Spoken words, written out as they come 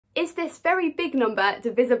is this very big number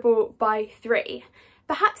divisible by 3?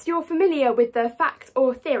 Perhaps you're familiar with the fact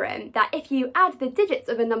or theorem that if you add the digits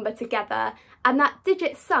of a number together and that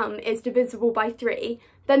digit sum is divisible by 3,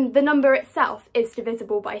 then the number itself is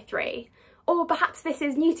divisible by 3. Or perhaps this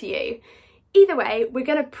is new to you. Either way, we're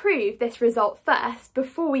going to prove this result first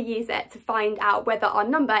before we use it to find out whether our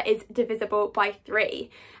number is divisible by 3.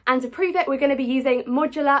 And to prove it, we're going to be using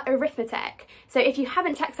modular arithmetic. So if you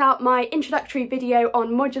haven't checked out my introductory video on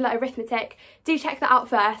modular arithmetic, do check that out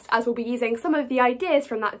first, as we'll be using some of the ideas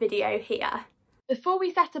from that video here. Before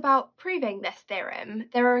we set about proving this theorem,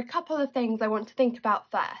 there are a couple of things I want to think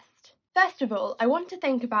about first. First of all, I want to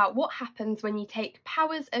think about what happens when you take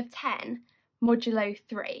powers of 10 modulo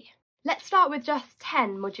 3. Let's start with just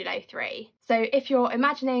 10 modulo 3. So if you're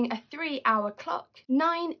imagining a 3-hour clock,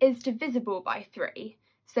 9 is divisible by 3.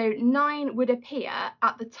 So 9 would appear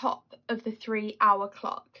at the top of the 3-hour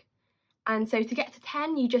clock. And so to get to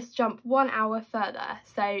 10, you just jump 1 hour further.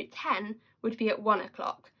 So 10 would be at 1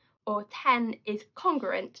 o'clock, or 10 is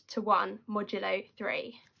congruent to 1 modulo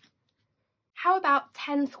 3. How about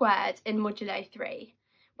 10 squared in modulo 3?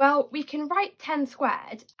 Well, we can write 10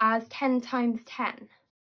 squared as 10 times 10.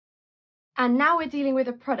 And now we're dealing with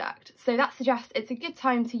a product, so that suggests it's a good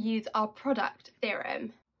time to use our product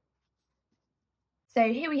theorem.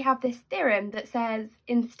 So here we have this theorem that says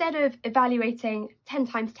instead of evaluating 10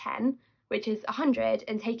 times 10, which is 100,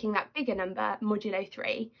 and taking that bigger number, modulo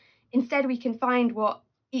 3, instead we can find what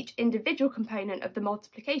each individual component of the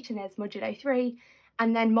multiplication is, modulo 3,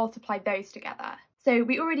 and then multiply those together. So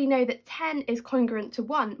we already know that 10 is congruent to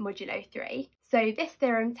 1 modulo 3, so this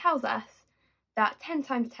theorem tells us that 10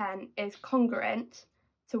 times 10 is congruent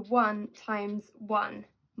to 1 times 1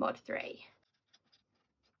 mod 3.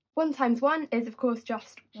 1 times 1 is of course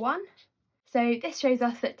just 1, so this shows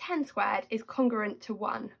us that 10 squared is congruent to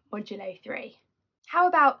 1 modulo 3. How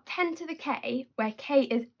about 10 to the k, where k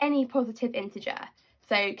is any positive integer?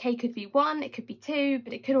 So k could be 1, it could be 2,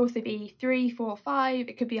 but it could also be 3, 4, 5,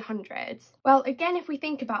 it could be 100. Well, again, if we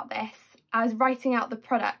think about this as writing out the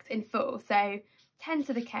product in full, so 10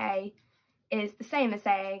 to the k is the same as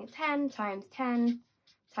saying 10 times 10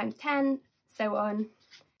 times 10, so on,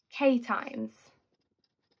 k times.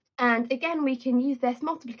 And again, we can use this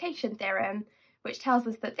multiplication theorem, which tells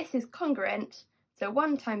us that this is congruent, so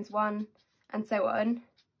 1 times 1, and so on,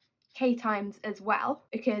 k times as well,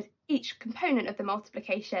 because each component of the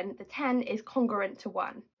multiplication, the 10, is congruent to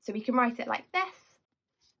 1. So we can write it like this,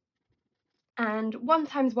 and 1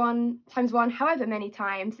 times 1 times 1, however many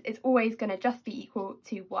times, is always going to just be equal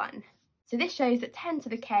to 1. So this shows that 10 to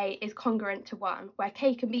the k is congruent to 1, where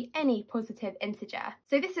k can be any positive integer.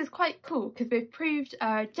 So this is quite cool because we've proved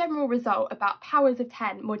a general result about powers of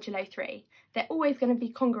 10 modulo 3. They're always going to be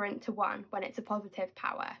congruent to 1 when it's a positive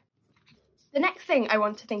power. The next thing I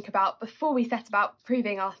want to think about before we set about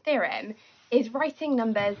proving our theorem is writing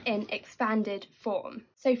numbers in expanded form.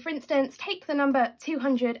 So for instance, take the number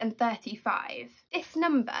 235. This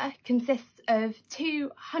number consists of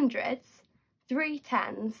 2 hundreds, 3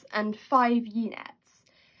 tens and 5 units.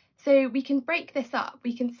 So we can break this up.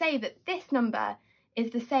 We can say that this number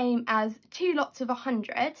is the same as 2 lots of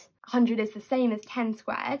 100. 100 is the same as 10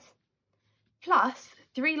 squared, plus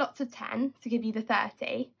 3 lots of 10 to give you the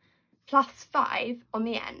 30, plus 5 on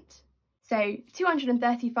the end. So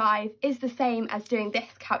 235 is the same as doing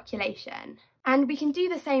this calculation. And we can do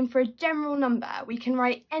the same for a general number. We can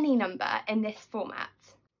write any number in this format.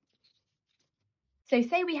 So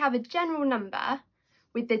say we have a general number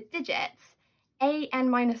with the digits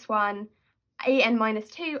an-1,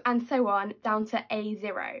 an-2, and so on down to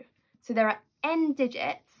a0. So there are n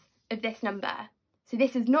digits of this number. So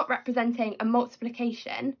this is not representing a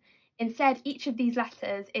multiplication. Instead, each of these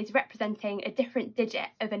letters is representing a different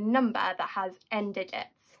digit of a number that has n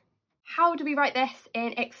digits. How do we write this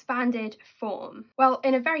in expanded form? Well,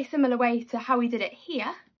 in a very similar way to how we did it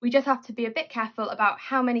here. We just have to be a bit careful about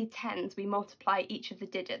how many tens we multiply each of the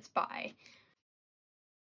digits by.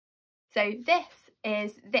 So this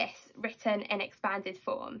is this written in expanded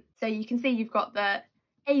form. So you can see you've got the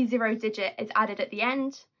A0 digit is added at the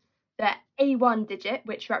end, the A1 digit,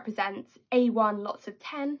 which represents A1 lots of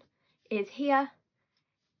 10, is here.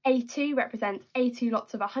 A2 represents A2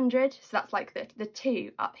 lots of 100, so that's like the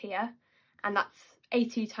 2 up here, and that's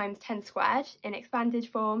A2 times 10 squared in expanded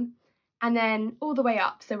form. And then all the way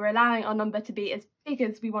up, so we're allowing our number to be as big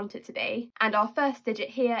as we want it to be. And our first digit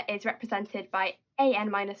here is represented by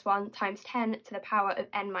an-1 times 10 to the power of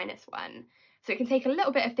n-1. So it can take a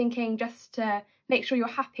little bit of thinking just to make sure you're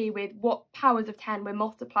happy with what powers of 10 we're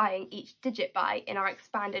multiplying each digit by in our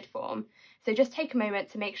expanded form. So just take a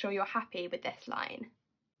moment to make sure you're happy with this line.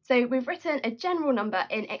 So we've written a general number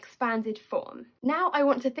in expanded form. Now I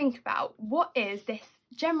want to think about what is this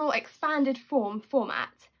general expanded form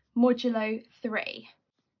format, modulo 3.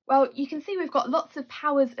 Well, you can see we've got lots of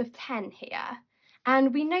powers of 10 here,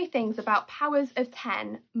 and we know things about powers of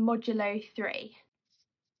 10 modulo 3.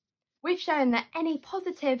 We've shown that any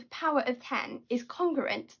positive power of 10 is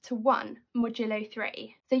congruent to 1 modulo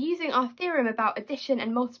 3. So using our theorem about addition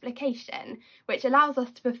and multiplication, which allows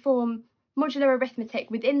us to perform modular arithmetic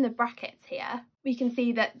within the brackets here, we can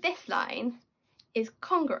see that this line is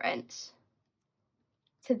congruent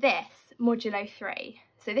to this modulo 3.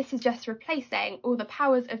 So this is just replacing all the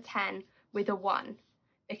powers of 10 with a 1,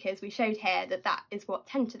 because we showed here that that is what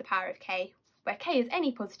 10 to the power of k, where k is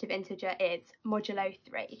any positive integer, is modulo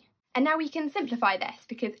 3. And now we can simplify this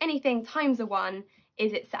because anything times a 1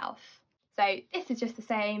 is itself. So this is just the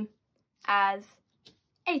same as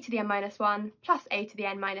a to the n minus 1 plus a to the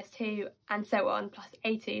n minus 2 and so on, plus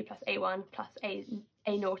a2 plus a1 plus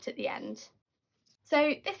a0 at the end.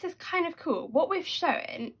 So this is kind of cool. What we've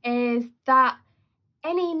shown is that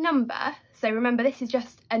any number, so remember this is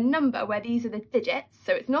just a number where these are the digits,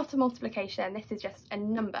 so it's not a multiplication, this is just a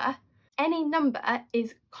number. Any number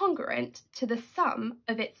is congruent to the sum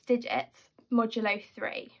of its digits modulo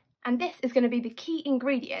 3. And this is going to be the key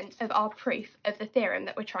ingredient of our proof of the theorem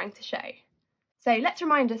that we're trying to show. So let's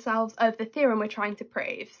remind ourselves of the theorem we're trying to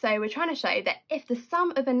prove. So we're trying to show that if the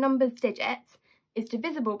sum of a number's digits is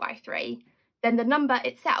divisible by 3, then the number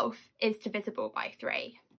itself is divisible by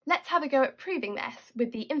 3. Let's have a go at proving this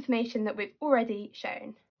with the information that we've already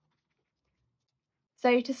shown.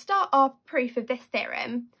 So to start our proof of this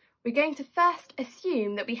theorem, we're going to first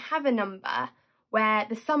assume that we have a number where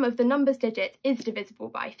the sum of the number's digits is divisible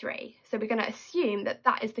by 3. So we're going to assume that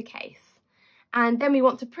that is the case. And then we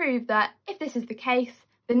want to prove that if this is the case,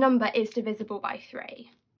 the number is divisible by 3.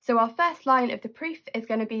 So our first line of the proof is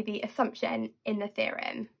going to be the assumption in the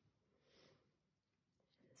theorem.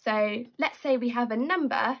 So let's say we have a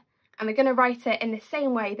number and we're going to write it in the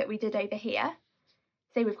same way that we did over here.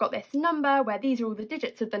 Say we've got this number where these are all the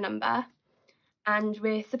digits of the number, and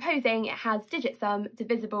we're supposing it has digit sum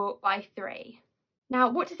divisible by 3. Now,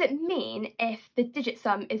 what does it mean if the digit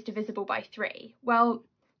sum is divisible by 3? Well,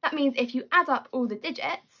 that means if you add up all the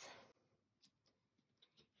digits,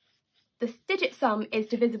 the digit sum is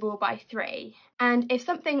divisible by 3. And if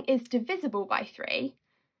something is divisible by 3,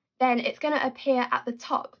 then it's going to appear at the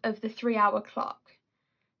top of the 3-hour clock.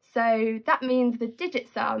 So that means the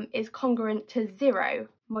digit sum is congruent to 0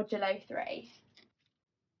 modulo 3.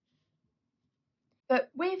 But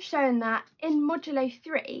we've shown that in modulo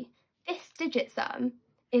 3, this digit sum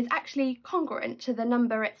is actually congruent to the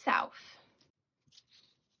number itself.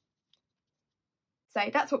 So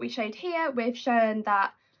that's what we showed here. We've shown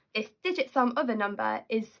that this digit sum of a number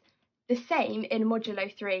is the same in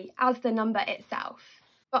modulo 3 as the number itself.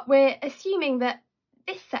 But we're assuming that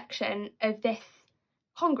this section of this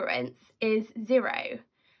congruence is 0.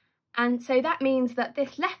 And so that means that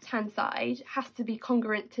this left-hand side has to be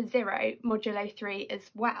congruent to 0 modulo 3 as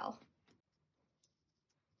well.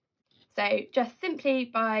 So just simply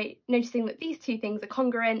by noticing that these two things are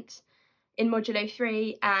congruent in modulo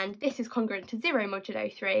 3 and this is congruent to 0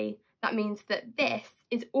 modulo 3, that means that this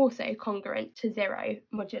is also congruent to 0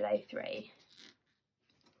 modulo 3.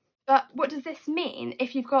 But what does this mean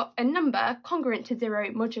if you've got a number congruent to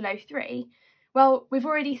 0 modulo 3? Well, we've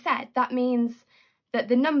already said that means that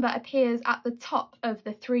the number appears at the top of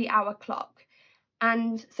the 3-hour clock.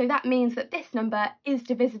 And so that means that this number is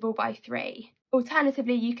divisible by 3.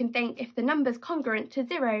 Alternatively, you can think if the number's congruent to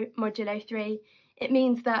 0 modulo 3, it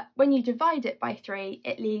means that when you divide it by 3,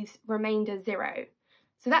 it leaves remainder 0.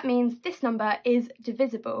 So that means this number is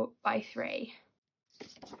divisible by 3.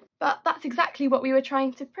 But that's exactly what we were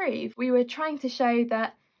trying to prove. We were trying to show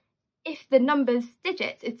that if the number's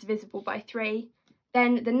digits is divisible by 3,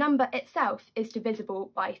 then the number itself is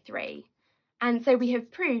divisible by 3. And so we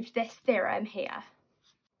have proved this theorem here.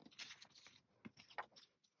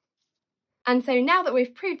 And so now that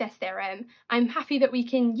we've proved this theorem, I'm happy that we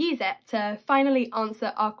can use it to finally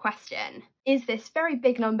answer our question. Is this very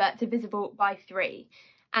big number divisible by 3?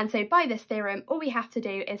 And so by this theorem, all we have to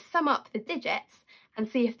do is sum up the digits and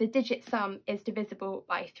see if the digit sum is divisible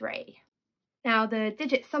by 3. Now the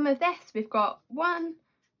digit sum of this, we've got 1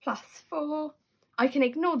 plus 4. I can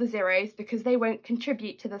ignore the zeros because they won't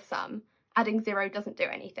contribute to the sum. Adding 0 doesn't do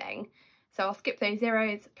anything. So I'll skip those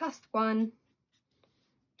zeros, plus 1,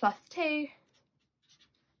 plus 2,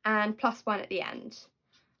 and plus 1 at the end.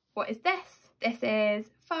 What is this? This is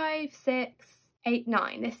 5, 6, 8,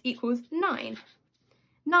 9. This equals 9.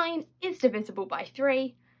 9 is divisible by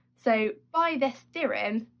 3, so by this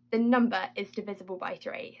theorem, the number is divisible by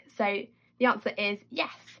 3. So the answer is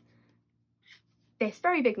yes. This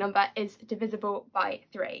very big number is divisible by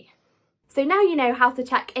 3. So now you know how to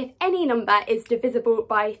check if any number is divisible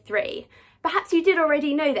by 3. Perhaps you did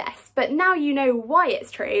already know this, but now you know why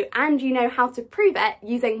it's true and you know how to prove it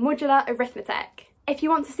using modular arithmetic. If you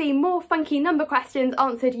want to see more funky number questions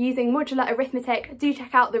answered using modular arithmetic, do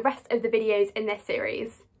check out the rest of the videos in this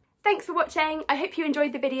series. Thanks for watching, I hope you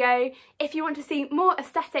enjoyed the video. If you want to see more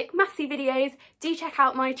aesthetic mathsy videos, do check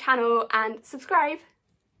out my channel and subscribe.